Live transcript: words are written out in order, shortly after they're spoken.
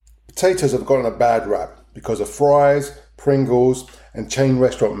Potatoes have gotten a bad rap because of fries, Pringles, and chain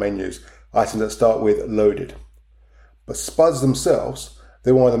restaurant menus, items that start with loaded. But spuds themselves,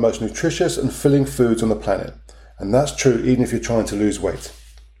 they're one of the most nutritious and filling foods on the planet. And that's true even if you're trying to lose weight.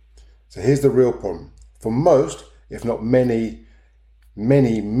 So here's the real problem. For most, if not many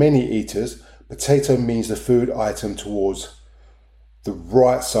eaters, potato means the food item towards the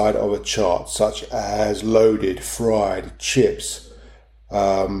right side of a chart, such as loaded, fried, chips,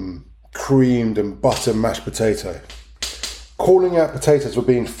 creamed and butter mashed potato. Calling out potatoes for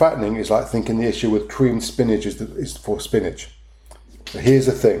being fattening is like thinking the issue with creamed spinach is for spinach. But here's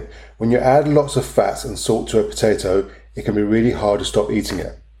the thing, when you add lots of fats and salt to a potato, it can be really hard to stop eating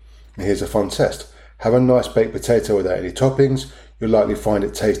it. And here's a fun test. Have a nice baked potato without any toppings. You'll likely find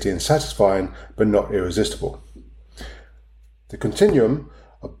it tasty and satisfying, but not irresistible. The continuum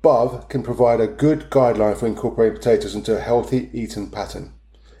above can provide a good guideline for incorporating potatoes into a healthy eating pattern,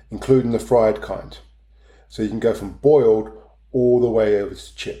 including the fried kind. So you can go from boiled all the way over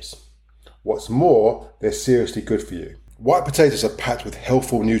to chips. What's more, they're seriously good for you. White potatoes are packed with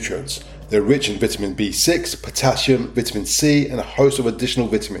healthful nutrients. They're rich in vitamin B6, potassium, vitamin C, and a host of additional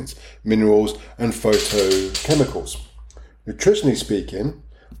vitamins, minerals, and phytochemicals. Nutritionally speaking,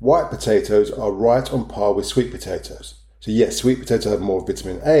 white potatoes are right on par with sweet potatoes. So yes, sweet potatoes have more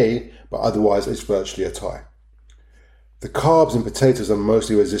vitamin A, but otherwise it's virtually a tie. The carbs in potatoes are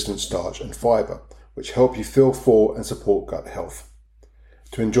mostly resistant starch and fibre, which help you feel full and support gut health.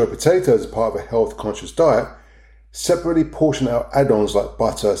 To enjoy potatoes as part of a health-conscious diet, separately portion out add-ons like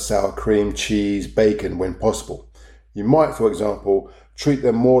butter, sour cream, cheese, bacon when possible. You might, for example, treat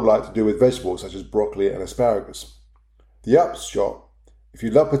them more like to do with vegetables such as broccoli and asparagus. The upshot, if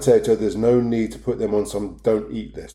you love potato, there's no need to put them on some don't eat list.